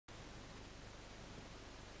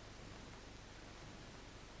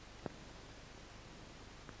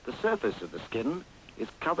surface of the skin is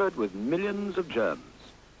covered with millions of germs,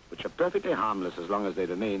 which are perfectly harmless as long as they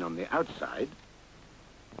remain on the outside.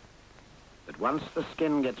 But once the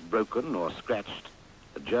skin gets broken or scratched,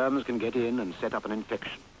 the germs can get in and set up an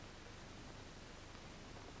infection.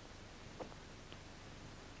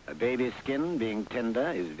 A baby's skin, being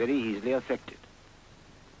tender, is very easily affected.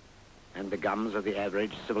 And the gums of the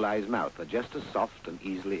average civilized mouth are just as soft and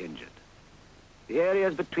easily injured. The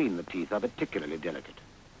areas between the teeth are particularly delicate.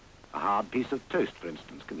 A hard piece of toast, for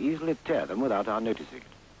instance, can easily tear them without our noticing it.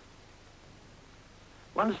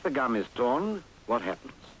 Once the gum is torn, what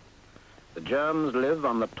happens? The germs live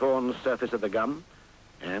on the torn surface of the gum,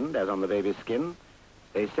 and, as on the baby's skin,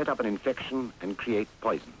 they set up an infection and create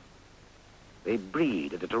poison. They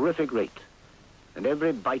breed at a terrific rate, and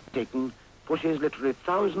every bite taken pushes literally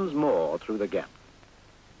thousands more through the gap.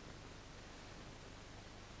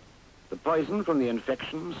 The poison from the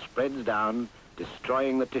infection spreads down,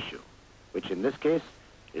 destroying the tissue, which in this case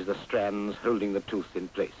is the strands holding the tooth in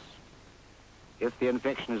place. If the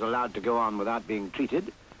infection is allowed to go on without being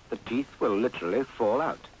treated, the teeth will literally fall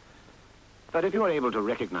out. But if you are able to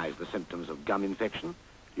recognize the symptoms of gum infection,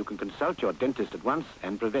 you can consult your dentist at once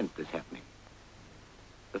and prevent this happening.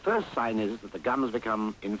 The first sign is that the gums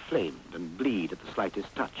become inflamed and bleed at the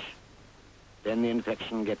slightest touch. Then the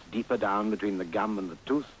infection gets deeper down between the gum and the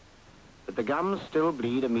tooth, but the gums still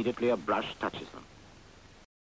bleed immediately a brush touches them.